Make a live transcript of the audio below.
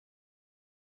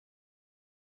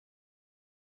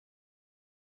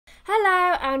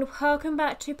Hello and welcome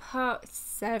back to part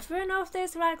 7 of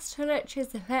this Rags to Riches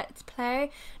Let's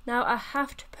Play. Now I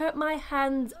have to put my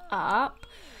hands up.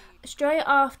 Straight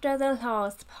after the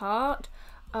last part,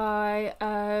 I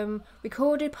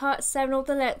recorded part 7 of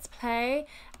the Let's Play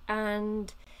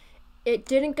and it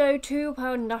didn't go too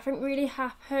well. Nothing really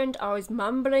happened. I was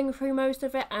mumbling through most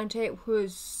of it and it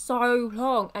was so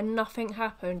long and nothing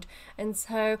happened. And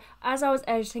so as I was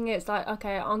editing it, it's like,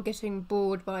 okay, I'm getting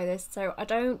bored by this. So I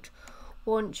don't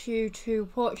want you to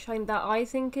watch something that I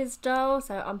think is dull.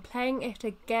 So I'm playing it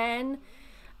again.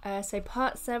 So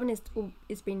part 7 is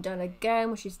being done again,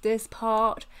 which is this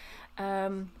part.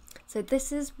 So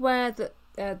this is where the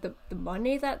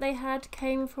money that they had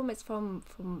came from. It's from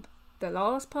the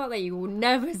last part that you will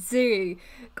never see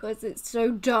because it's so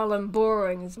dull and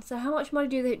boring. So how much money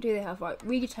do they have? Right,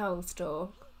 retail store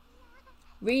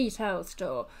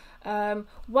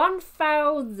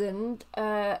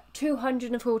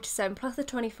 1,247 plus the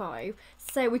 25,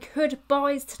 so we could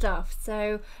buy stuff.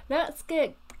 So let's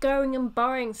get going and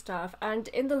buying stuff. And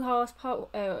in the last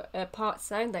part part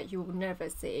 7 that you will never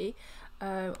see,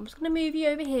 I'm just going to move you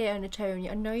over here,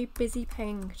 Anatolia. I know you're busy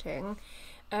painting.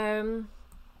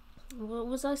 What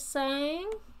was I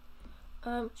saying?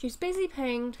 She's busy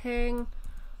painting.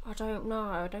 I don't know.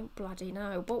 I don't bloody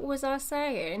know. What was I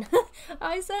saying?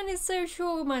 I sounded so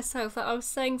sure of myself that I was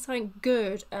saying something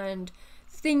good and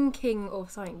thinking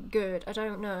of something good. I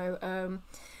don't know.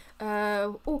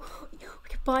 Oh, we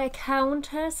could buy a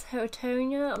countess,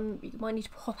 Hertonia. You might need to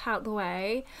pop out the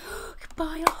way. We could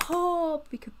buy a hob.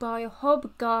 We could buy a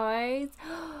hob, guys.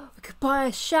 We could buy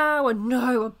a shower.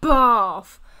 No, a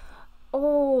bath.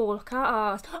 Oh, look at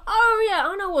us. Oh yeah,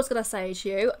 I know what I was gonna say to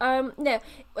you. Yeah,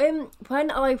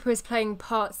 when I was playing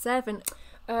part 7,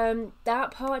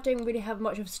 that part didn't really have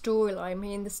much of a storyline. I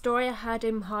mean, the story I had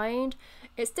in mind,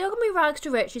 it's still gonna be Rags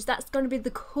to Riches. That's gonna be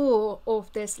the core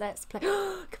of this Let's Play.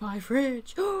 Goodbye,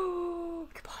 fridge.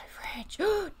 Goodbye, fridge.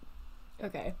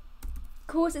 Okay. Of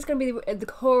course, it's gonna be the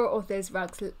core of this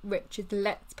Rags to Riches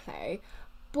Let's Play.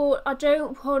 But I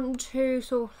don't want to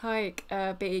sort of like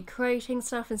be creating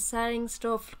stuff and selling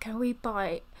stuff. Can we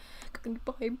buy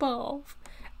a bath?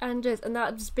 And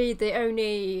that just be the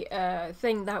only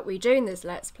thing that we do in this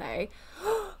Let's Play.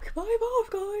 Goodbye bath,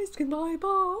 guys. Goodbye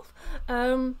bath.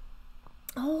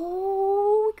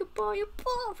 Oh, we could buy a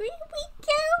bath. Here we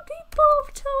go. It's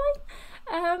bath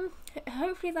time.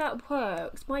 Hopefully that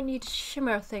works. Might need to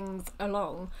shimmer things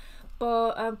along,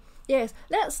 but yes,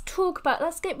 let's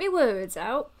get my words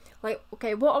out. Like,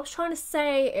 okay, what I was trying to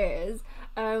say is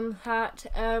that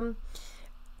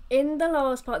in the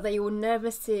last part that you will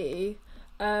never see,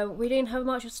 we didn't have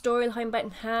much of a storyline,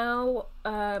 but now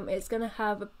it's going to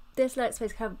have, this Let's Play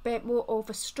have a bit more of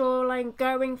a storyline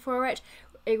going for it.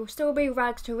 It will still be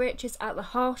Rags to Riches at the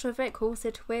heart of it, of course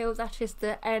it will. That is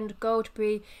the end goal, to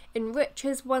be in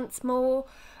riches once more.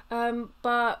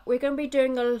 But we're going to be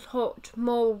doing a lot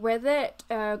more with it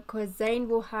because Zane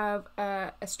will have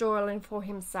a storyline for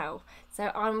himself.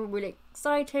 So I'm really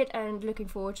excited and looking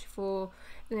forward for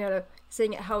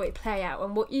seeing how it play out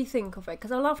and what you think of it,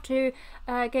 because I'd love to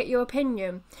get your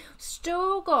opinion.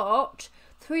 Still got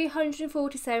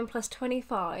 347 plus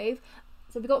 25,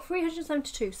 so we've got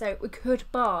 372. So we could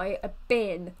buy a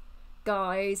bin,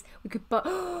 guys. We could buy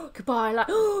could buy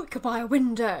a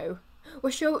window.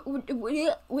 Which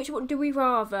one do we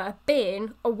rather? A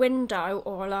bin, a window,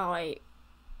 or a light?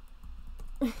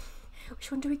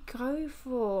 Which one do we go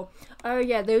for? Oh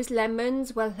yeah, those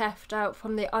lemons were left out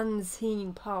from the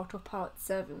unseen part of part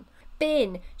 7.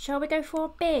 Bin. Shall we go for a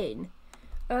bin?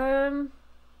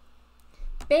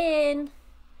 Bin.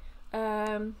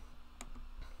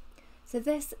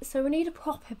 So we need a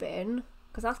proper bin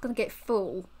because that's gonna get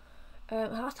full.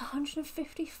 That's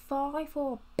 155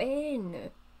 for a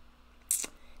bin.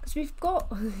 Because we've got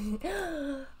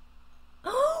oh,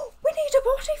 we need a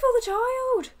potty for the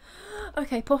child.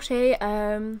 Okay, potty,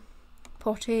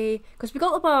 because we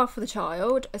got the bath for the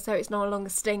child, so it's no longer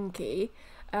stinky.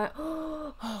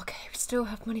 Okay, we still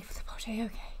have money for the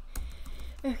potty.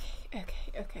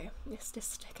 Okay, let's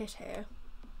just stick it here.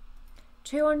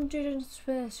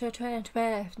 232.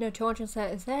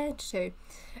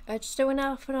 Still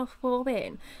enough for a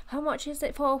bin. How much is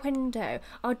it for a window?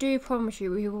 I do promise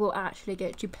you we will actually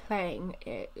get you playing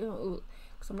it,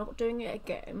 because I'm not doing it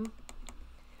again.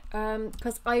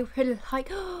 Because I really like,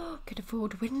 can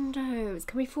afford windows.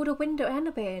 Can we afford a window and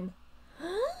a bin?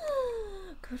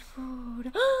 Can we afford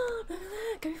a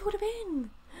bin?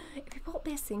 If we bought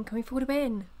this thing, can we afford a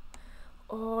bin?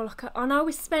 Oh, look, I know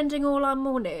we're spending all our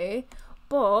money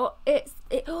but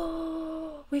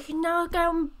we can now go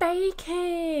on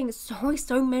baking. Sorry,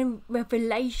 so many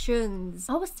revelations.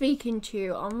 I was speaking to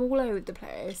you, I'm all over the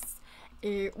place.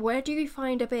 Where do you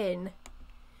find a bin?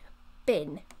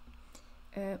 Bin.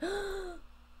 Can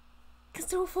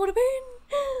still afford a bin?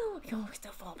 Oh, we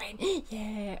still afford a bin.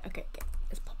 Yeah, okay,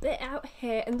 let's pop it out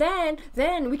here. And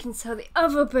then we can sell the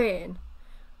other bin.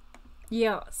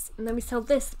 Yes, and then we sell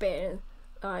this bin,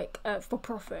 like, for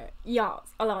profit.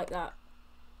 Yes, I like that.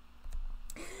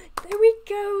 There we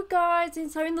go, guys.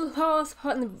 And so in the last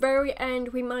part, in the very end,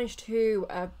 we managed to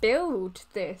build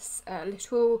this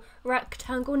little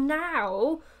rectangle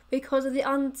now because of the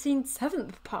unseen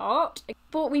 7th part.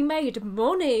 But we made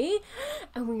money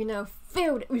and we now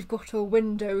filled it. We've got a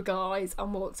window, guys.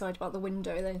 I'm more excited about the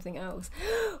window than anything else.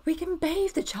 We can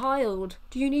bathe the child.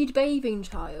 Do you need bathing,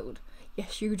 child?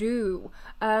 Yes, you do.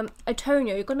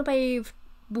 Antonio, you're gonna bathe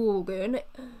Morgan.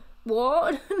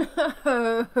 What?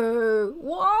 No.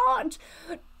 What?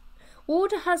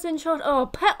 Water has been shot.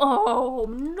 Oh, oh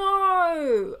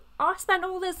no! I spent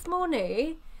all this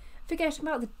money. Forget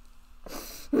about the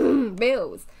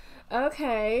bills.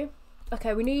 Okay.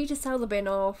 Okay, we need to sell the bin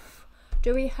off.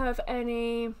 Do we have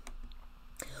any?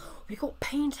 We got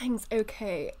paintings.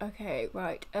 Okay. Okay.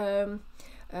 Right.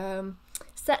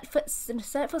 Set for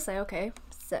sale. Okay.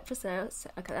 Set for sale.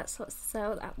 Okay, that's what's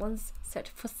sale. That one's set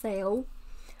for sale.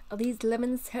 Are these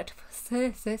lemons set for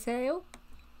sale?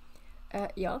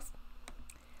 Yes.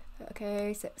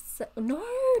 Okay,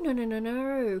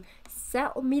 no.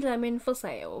 Sell me lemon for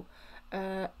sale.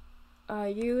 Are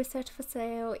you set for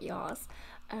sale? Yes.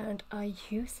 And are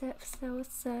you set for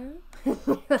sale?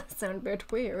 That sounds a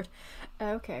bit weird.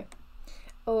 Okay.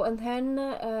 Oh, and then,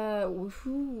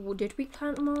 did we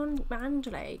plant them on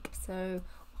Mandrake? So,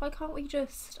 why can't we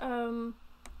just,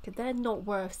 because they're not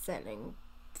worth selling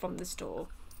from the store.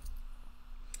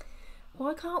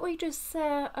 Why can't we just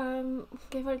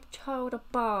give a child a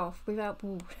bath without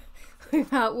water?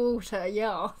 Without water,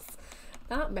 yes.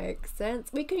 That makes sense.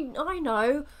 We could, I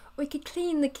know, we could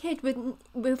clean the kid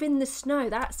within the snow.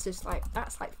 That's just like,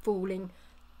 that's like falling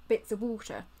bits of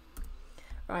water.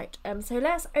 Right, so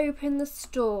let's open the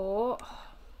store.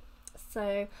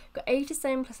 So, we've got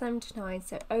 87 plus 79,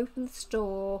 so open the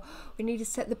store. We need to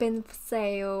set the bin for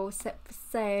sale,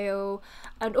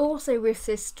 and also with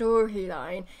this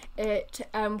storyline, it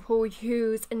will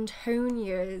use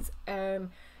Antonia's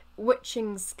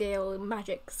witching skill,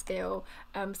 magic skill.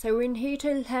 So we need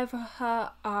to level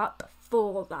her up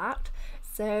for that.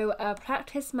 So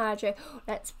practice magic.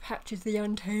 Let's practice the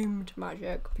untamed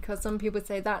magic, because some people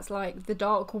say that's like the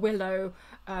Dark Willow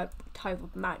type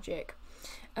of magic.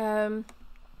 Zane,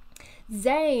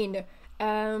 Zane.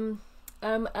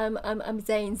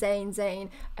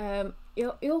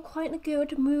 You're quite in a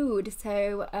good mood.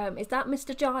 So is that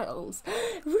Mr. Giles?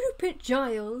 Rupert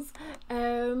Giles.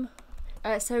 So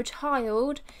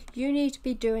child, you need to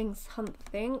be doing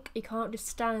something. You can't just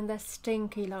stand there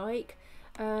stinky like.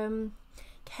 Can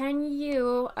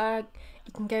you you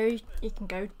can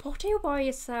go potty by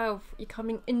yourself. You're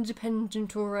becoming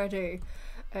independent already.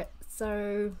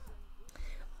 So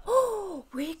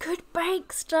we could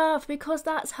bake stuff, because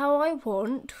that's how I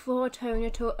want for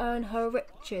Tonya to earn her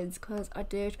riches, because I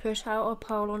did put out a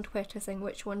poll on Twitter saying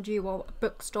which one do you want,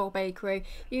 bookstore, bakery.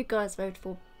 You guys voted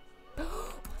for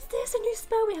what's this, a new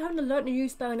spell? We haven't learnt a new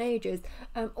spell in ages.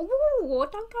 Oh,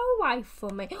 don't go away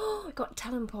from me. I got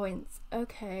talent points.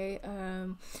 Okay,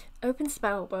 open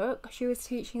spell book. She was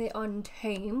teaching the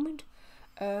Untamed.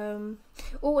 Oh,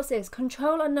 what's this?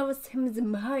 Control another sim's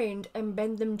mind and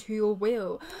bend them to your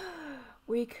will.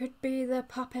 We could be the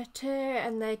puppeteer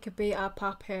and they could be our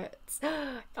puppets.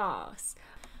 Yes.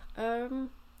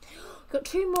 Got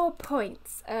 2 more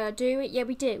points. Do we? Yeah,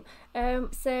 we do.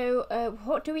 So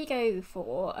what do we go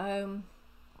for?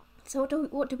 So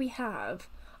what do we have?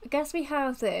 I guess we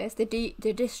have this, the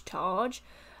discharge.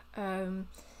 I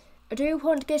do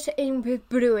want to get it in with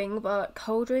brewing, but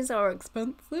cauldrons are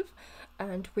expensive,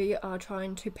 and we are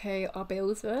trying to pay our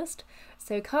bills first.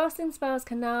 So casting spells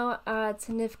can now add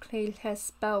significantly less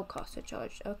spell cost to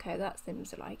charge. Okay, that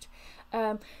seems right.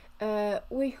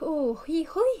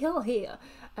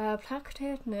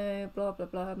 Placate, no, blah blah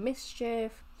blah.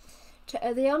 Mischief.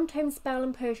 The untamed spell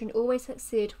and potion always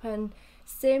succeed when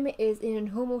Sim is in a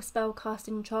normal spell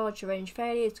casting charge range.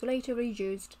 Failure is later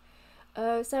reduced.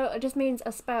 So it just means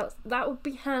a spell that would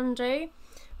be handy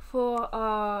for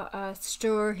our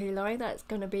storyline that's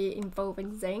going to be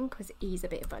involving Zane, because he's a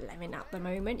bit of a lemon at the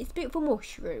moment. He's a bit of a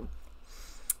mushroom.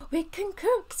 We can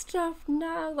cook stuff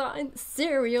now, like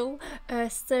cereal.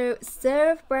 So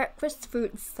serve breakfast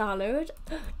fruit salad.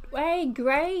 Hey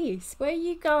Grace, where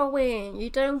you going? You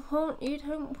don't want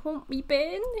me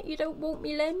bin? You don't want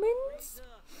me lemons?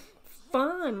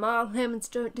 Fine, my lemons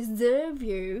don't deserve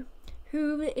you.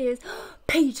 Who is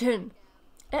Peyton?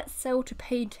 Let's sell to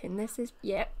Peyton. This is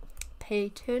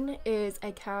Peyton is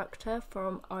a character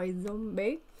from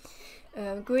iZombie.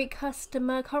 Great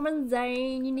customer, come on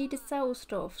Zane, you need to sell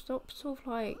stuff. Stop sort of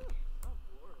like,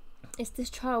 is this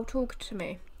child talking to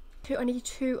me? I need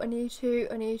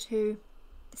to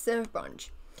serve brunch,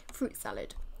 fruit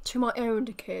salad to my own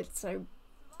kid, so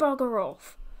bugger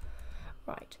off.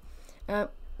 Right,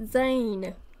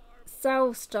 Zane,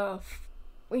 sell stuff.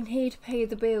 We need to pay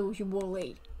the bills, you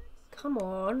woolly. Come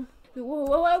on.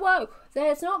 Whoa.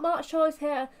 There's not much choice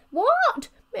here. What?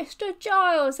 Mr.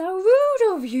 Giles, how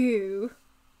rude of you.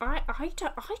 I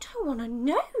don't want to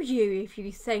know you if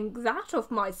you think that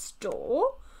of my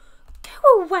store.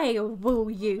 Go away, or will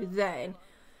you then?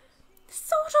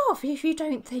 Sort of, if you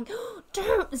don't think.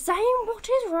 Don't, Zane, what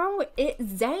is wrong with it?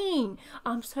 Zane,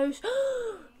 I'm so sorry,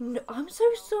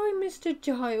 Mr.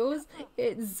 Giles.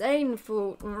 It's Zane's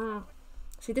fault.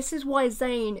 See, this is why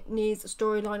Zane needs a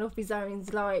storyline of his own.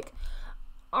 He's like,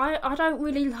 I don't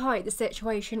really like the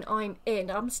situation I'm in.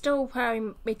 I'm still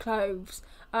wearing my clothes,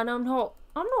 and I'm not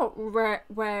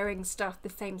wearing stuff, the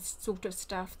same sort of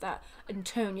stuff that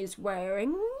Antonia's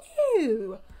wearing.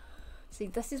 No. See,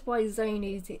 this is why Zane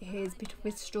needs his bit of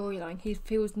his storyline. He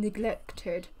feels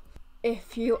neglected.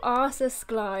 If you are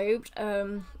subscribed,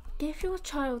 give your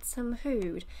child some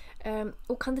food.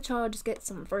 Or can the child just get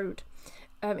some food?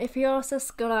 If you are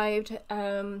subscribed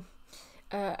and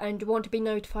want to be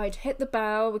notified, hit the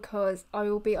bell, because I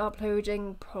will be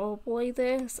uploading probably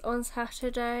this on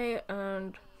Saturday,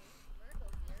 and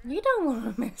you don't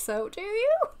want to miss out, do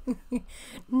you?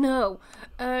 No.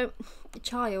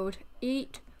 Child,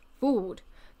 eat food.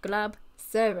 Grab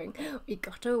serving. We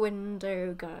got a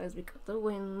window, guys. We got the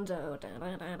window.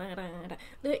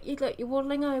 Look, you're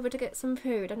waddling over to get some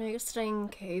food. I know you're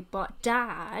stinky, but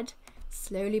Dad,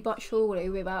 slowly but surely,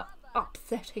 without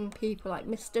upsetting people like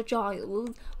Mr.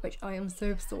 Giles, which I am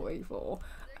so sorry for,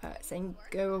 saying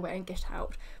go away and get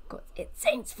out, because it's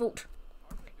Zane's fault.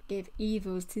 Give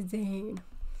evils to Zane.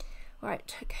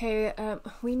 Right, okay,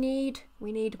 we need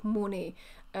money.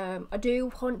 I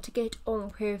do want to get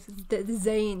on with the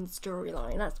Zane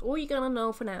storyline. That's all you're gonna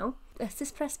know for now. Let's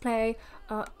just press play,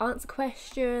 answer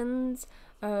questions,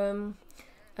 what?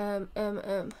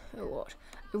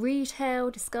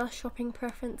 Retail, discuss shopping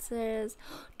preferences.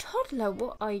 Toddler,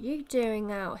 what are you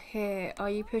doing out here? Are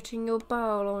you putting your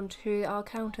bowl onto our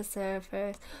counter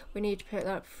surface? We need to put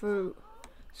that through.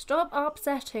 Stop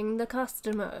upsetting the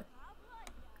customer.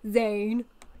 Zane.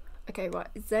 Okay, right.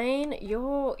 Zane,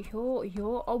 you're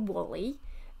a woolly,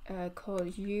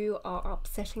 cause you are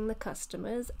upsetting the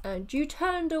customers, and you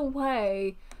turned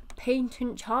away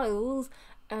Peyton Giles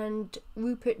and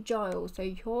Rupert Giles, so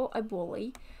you're a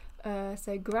woolly.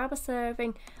 So grab a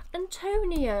serving.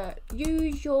 Antonia,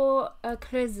 use your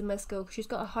charisma skill, because she's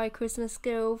got a high charisma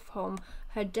skill from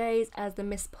her days as the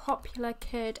Miss Popular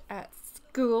kid at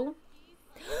school.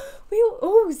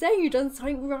 Zane, you done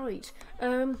something right.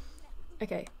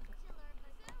 Okay.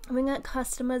 Ring that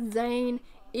customer, Zane.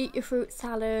 Eat your fruit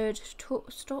salad.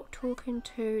 Stop talking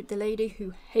to the lady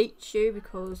who hates you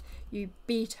because you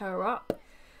beat her up.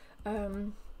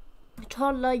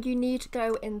 Toddler, you need to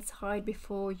go inside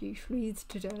before you freeze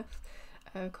to death,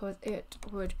 because it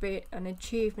would be an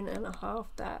achievement and a half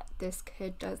that this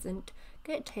kid doesn't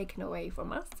get taken away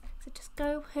from us. So just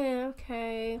go here,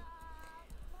 okay?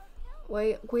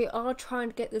 We are trying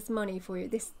to get this money for you.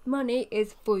 This money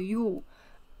is for you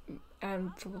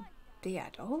and for the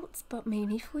adults, but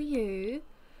mainly for you.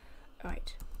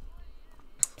 Right.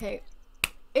 Okay.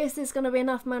 Is this going to be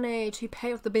enough money to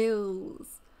pay off the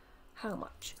bills? How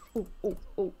much?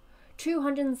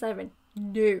 207.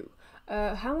 No.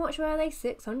 How much were they?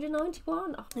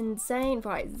 691. Oh, insane.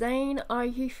 Right, Zane, are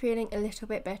you feeling a little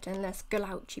bit better and less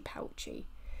grouchy pouchy?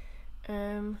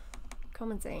 Come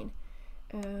on, Zane.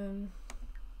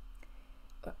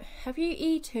 Have you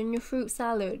eaten your fruit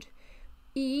salad?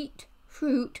 Eat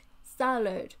fruit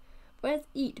salad. Where's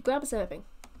eat? Grab a serving.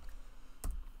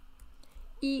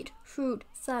 Eat fruit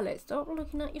salad. Stop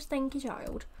looking at your stinky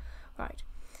child. Right.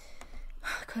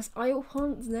 Because I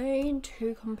want Zane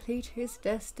to complete his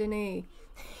destiny.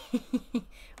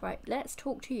 Right, let's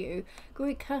talk to you.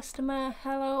 Great customer.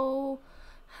 Hello.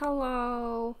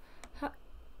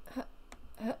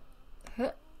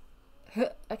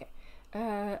 Okay.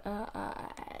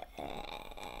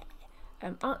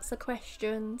 Answer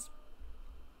questions.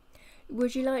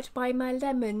 Would you like to buy my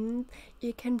lemons?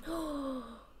 You can.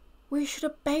 We should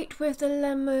have baked with the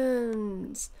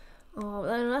lemons. Oh,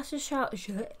 then let's just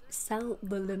sell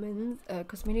the lemons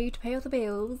because we need to pay all the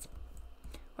bills.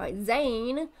 Right,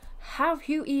 Zane, have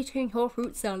you eaten your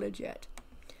fruit salad yet?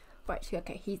 Right, so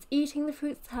okay, he's eating the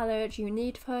fruit salad. You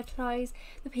need to fertilise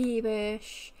the pea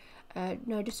bush.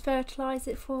 No, just fertilise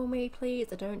it for me, please.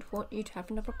 I don't want you to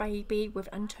have another baby with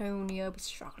Antonia. We're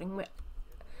struggling with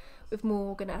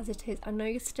Morgan as it is. I know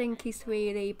you're stinky,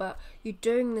 sweetie, but you're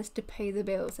doing this to pay the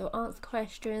bills, so answer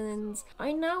questions.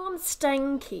 I know I'm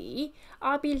stinky.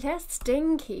 I'll be less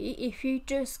stinky if you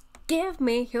just give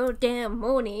me your damn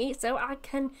money so I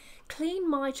can clean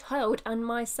my child and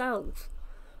myself.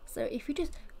 So if you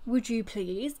just, would you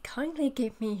please kindly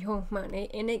give me your money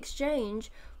in exchange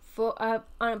for a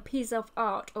piece of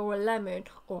art or a lemon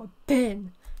or a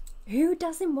bin? Who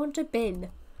doesn't want a bin?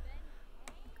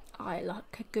 I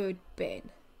like a good bin.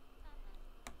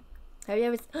 Have you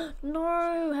ever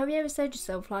no? Have you ever said to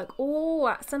yourself like, oh,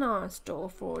 that's a nice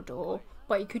door for a door?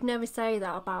 But you could never say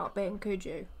that about a bin, could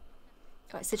you?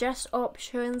 Like, suggest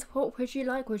options. What would you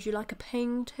like? Would you like a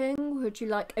painting? Would you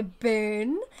like a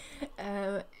bin?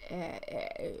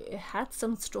 It had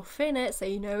some stuff in it, so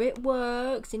you know it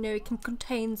works. You know it can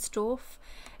contain stuff.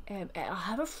 I'll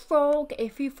have a frog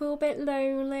if you feel a bit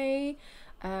lonely.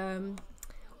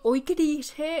 Or you could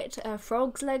eat it.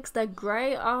 Frog's legs, they're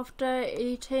great after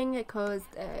eating because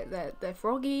they're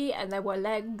froggy and they were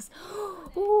legs.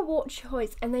 Oh, what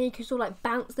choice. And then you could sort of like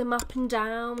bounce them up and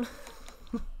down.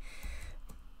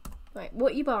 Right,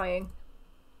 what are you buying?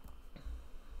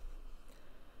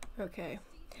 Okay.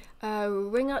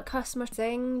 Ring out customer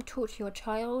thing, talk to your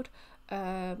child.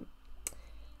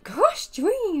 Crush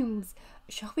dreams!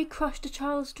 Shall we crush the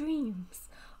child's dreams?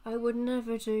 I would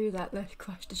never do that, let's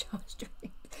crush the child's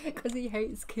dreams. Because he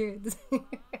hates kids.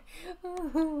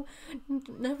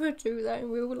 Never do that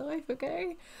in real life,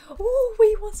 okay? Oh,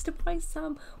 he wants to buy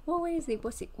some. What is he?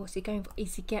 What's he going for?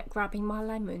 Is he grabbing my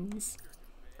lemons?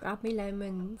 Grab me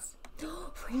lemons.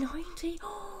 $3.90.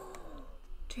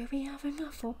 Do we have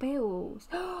enough for bills?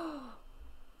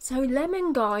 So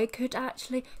Lemon Guy could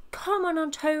actually, come on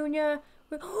Antonia.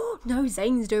 No,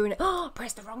 Zane's doing it.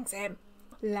 Press the wrong Zim.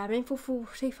 Lemon for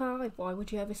 45. Why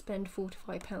would you ever spend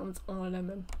 £45 on a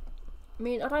lemon? I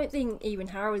mean, I don't think even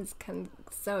Harrods can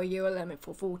sell you a lemon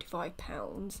for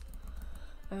 £45.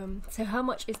 So how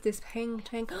much is this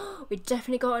painting? We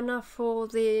definitely got enough for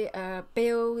the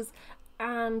bills,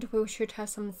 and we should have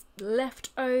some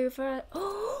left over.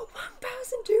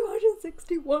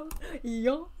 1,261.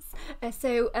 Yes.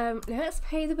 So let's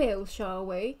pay the bills, shall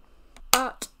we?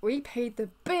 But we paid the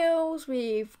bills,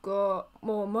 we've got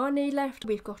more money left,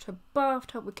 we've got a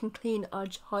bathtub we can clean our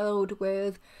child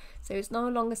with, so it's no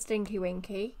longer Stinky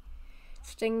Winky.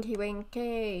 Stinky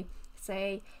Winky,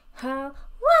 say,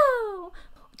 hello!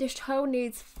 This child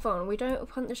needs fun. We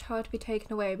don't want the child to be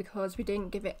taken away because we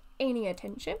didn't give it any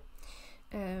attention.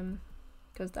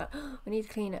 Because that, we need to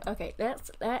clean it. Okay,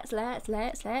 let's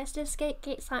just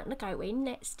get something going.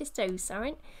 Let's just do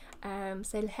something.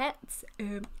 So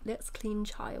let's clean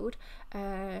child.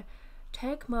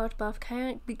 Take mud bath.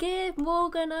 Can't give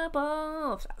Morgan a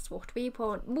bath. That's what we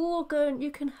want. Morgan,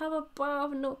 you can have a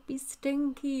bath and not be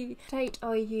stinky. State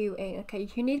are you in? Okay,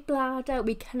 you need bladder.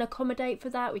 We can accommodate for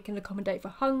that. We can accommodate for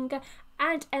hunger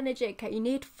and energy. Okay, you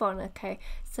need fun. Okay,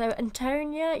 so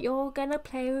Antonia, you're gonna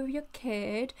play with your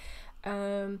kid.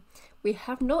 We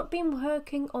have not been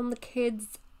working on the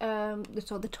kids.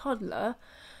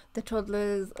 The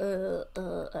toddler's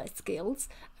skills,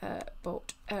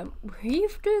 but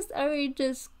we've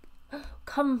just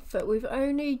comfort. We've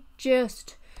only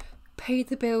just paid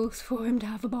the bills for him to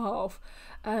have a bath.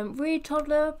 Read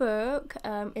toddler a book.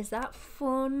 Is that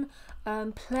fun?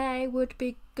 Play would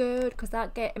be good because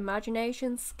that get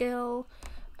imagination skill.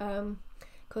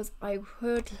 Because I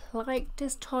would like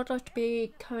this toddler to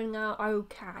be coming out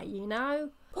okay, you know.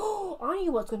 Oh, I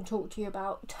was going to talk to you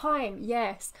about time.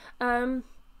 Yes.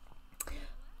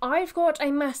 I've got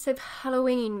a massive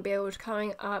Halloween build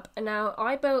coming up. Now,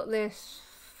 I built this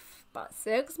about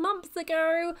 6 months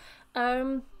ago,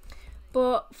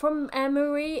 but from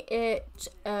memory, it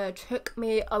took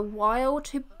me a while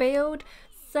to build,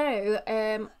 so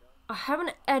I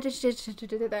haven't edited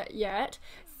that yet,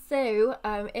 so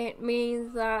it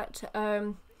means that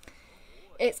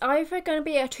it's either going to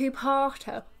be a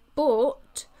 2-parter,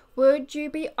 but would you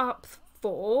be up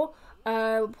for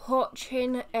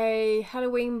watching a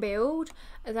Halloween build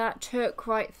that took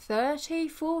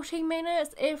 30-40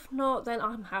 minutes? If not, then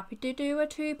I'm happy to do a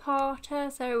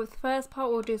 2-parter. So the first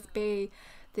part will just be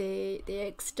the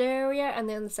exterior, and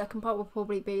then the second part will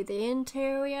probably be the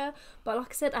interior. But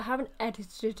like I said, I haven't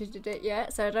edited it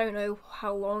yet, so I don't know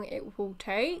how long it will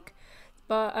take.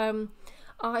 But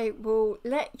I will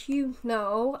let you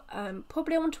know,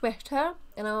 probably on Twitter,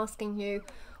 and asking you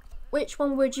which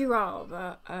one would you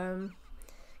rather.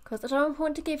 Because I don't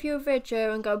want to give you a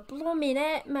video and go, blooming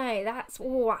it, mate, that's a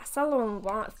long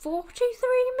one,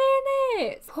 43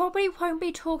 minutes. Probably won't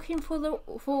be talking for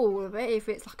all of it if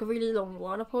it's like a really long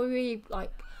one. I'll probably be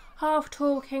like half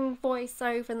talking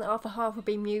voiceover and the other half will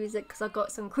be music, because I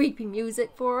got some creepy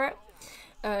music for it.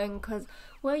 Because,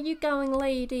 where are you going,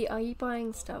 lady? Are you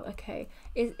buying stuff? Okay,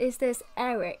 is this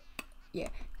Eric? Yeah,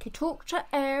 okay, talk to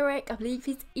Eric. I believe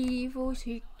he's evil, so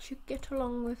you should get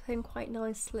along with him quite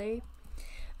nicely.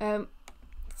 So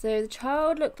the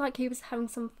child looked like he was having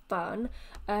some fun.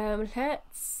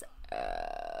 Let's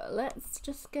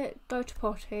just go to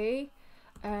potty.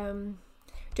 Do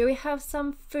we have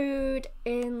some food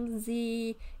in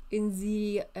the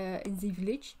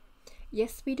village?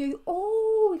 Yes, we do.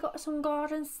 Oh, we got some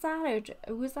garden salad.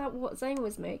 Was that what Zane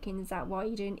was making? Is that why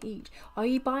you didn't eat? Are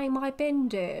you buying my bin,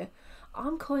 dear?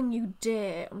 I'm calling you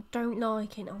dear. I don't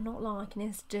like it. I'm not liking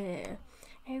this, dear.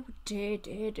 Oh dear,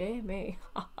 dear, dear me.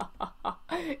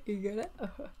 You get it? Oh,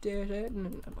 dear, dear. No,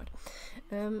 never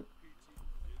mind.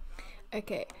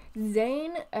 Okay,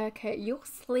 Zane. Okay, you're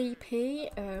sleepy.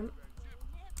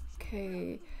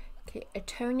 Okay,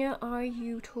 Atonia, are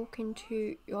you talking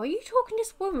to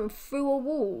this woman through a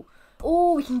wall?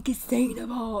 Oh, we can get Zane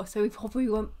apart, so we probably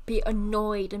won't be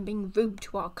annoyed and being rude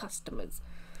to our customers.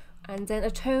 And then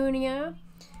Atonia,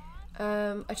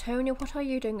 what are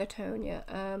you doing,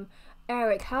 Atonia?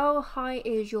 Eric, how high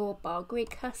is your bar?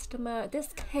 Great customer. This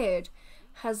kid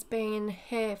has been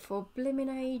here for blimmin'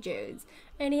 ages,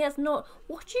 and he has not.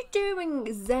 What are you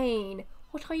doing, Zane?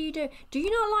 What are you doing? Do you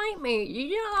not like me? Do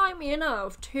you not like me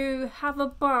enough to have a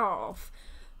bath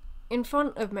in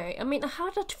front of me? I mean, I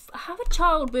have a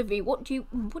child with me. What do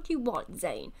you want,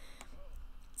 Zane?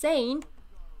 Zane,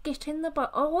 get in the bath.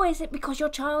 Oh, is it because your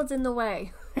child's in the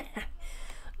way?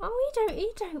 Oh,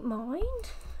 he don't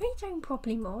mind. He don't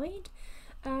properly mind.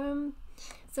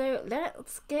 So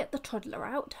let's get the toddler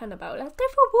out, Hannibal. Let's go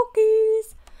for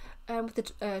walkies. With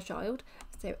the child.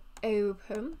 So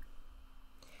open.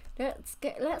 Let's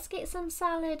get some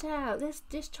salad out.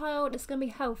 This child is gonna be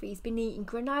healthy. He's been eating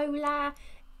granola.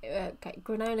 Okay,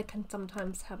 granola can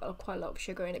sometimes have quite a lot of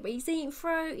sugar in it, but he's eating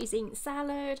fruit. He's eating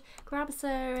salad. Grab a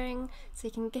serving so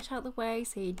he can get out of the way.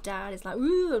 So your dad is like,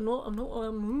 ooh, I'm not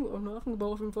having a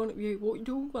bath in front of you. What are you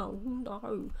doing? Well,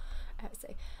 no.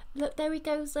 So look, there he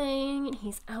goes, Zane.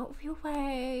 He's out of your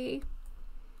way.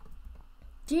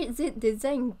 Did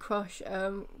Zane crush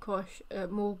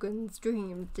Morgan's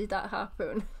dreams? Did that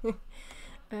happen?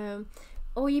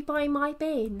 Or you buy my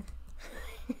bin?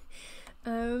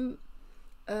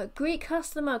 Great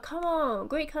customer, come on,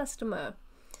 great customer.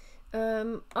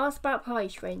 Ask about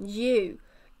price range.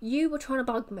 You were trying to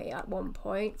bug me at one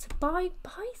point. So buy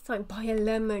something. Buy a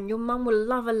lemon. Your mum will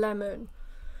love a lemon.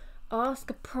 Ask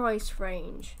a price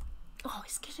range. Oh,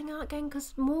 it's getting out again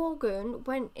because Morgan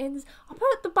went in. I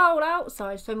put the bowl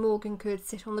outside so Morgan could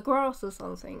sit on the grass or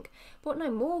something. But no,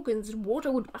 Morgan's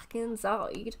waddled back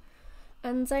inside.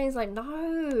 And Zane's like,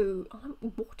 no,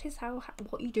 what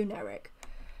are you doing, Eric?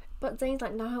 But Zane's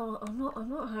like, no, I'm not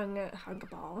having a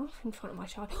bath in front of my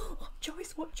child. Oh,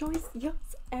 Joyce, what, Joyce?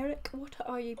 Yes, Eric, what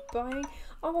are you buying?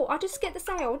 Oh, I just get the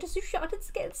sale. I just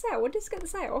get the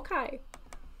sale. Okay.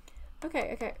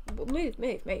 Okay. Move.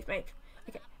 Okay.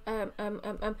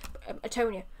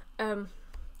 Atonia. I'm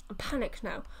panicked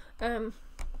now. You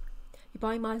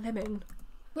buy my lemon.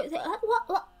 What?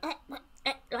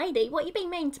 Lady, what are you being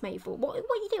mean to me for? What are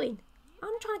you doing?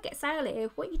 I'm trying to get sale here.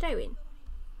 What are you doing?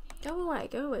 Go away.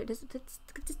 Just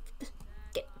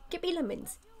get me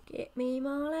lemons. Get me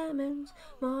more lemons,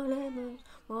 all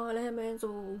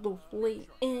lovely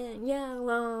and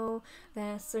yellow.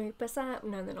 They're super sour.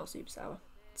 No, they're not super sour.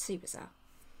 Super sour.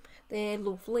 They're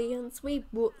lovely and sweet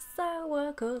but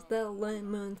sour, 'cause they're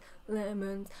lemons.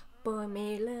 Buy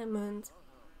me lemons.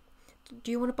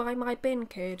 Do you want to buy my bin,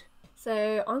 kid?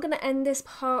 So I'm going to end this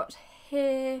part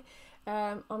here.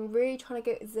 I'm really trying to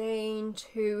get Zane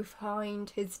to find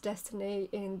his destiny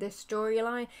in this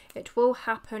storyline. It will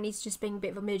happen. He's just being a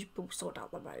bit of a miserable sort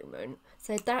at the moment.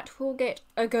 So that will get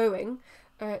going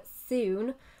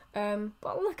soon.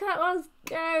 But look at us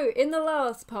go. In the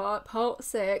last part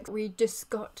 6, we just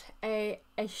got a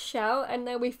shell, and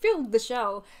then we filled the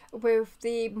shell with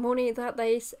the money that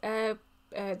they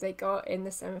got in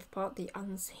the 7th part, the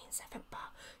unseen 7th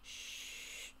part.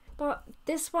 Shh. But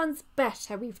this one's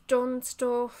better. We've done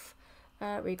stuff.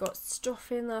 We got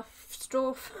stuff in the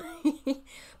stuff.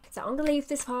 So I'm gonna leave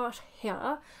this part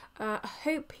here. I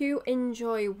hope you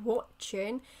enjoy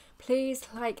watching. Please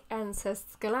like and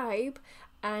subscribe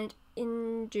and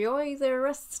enjoy the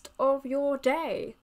rest of your day.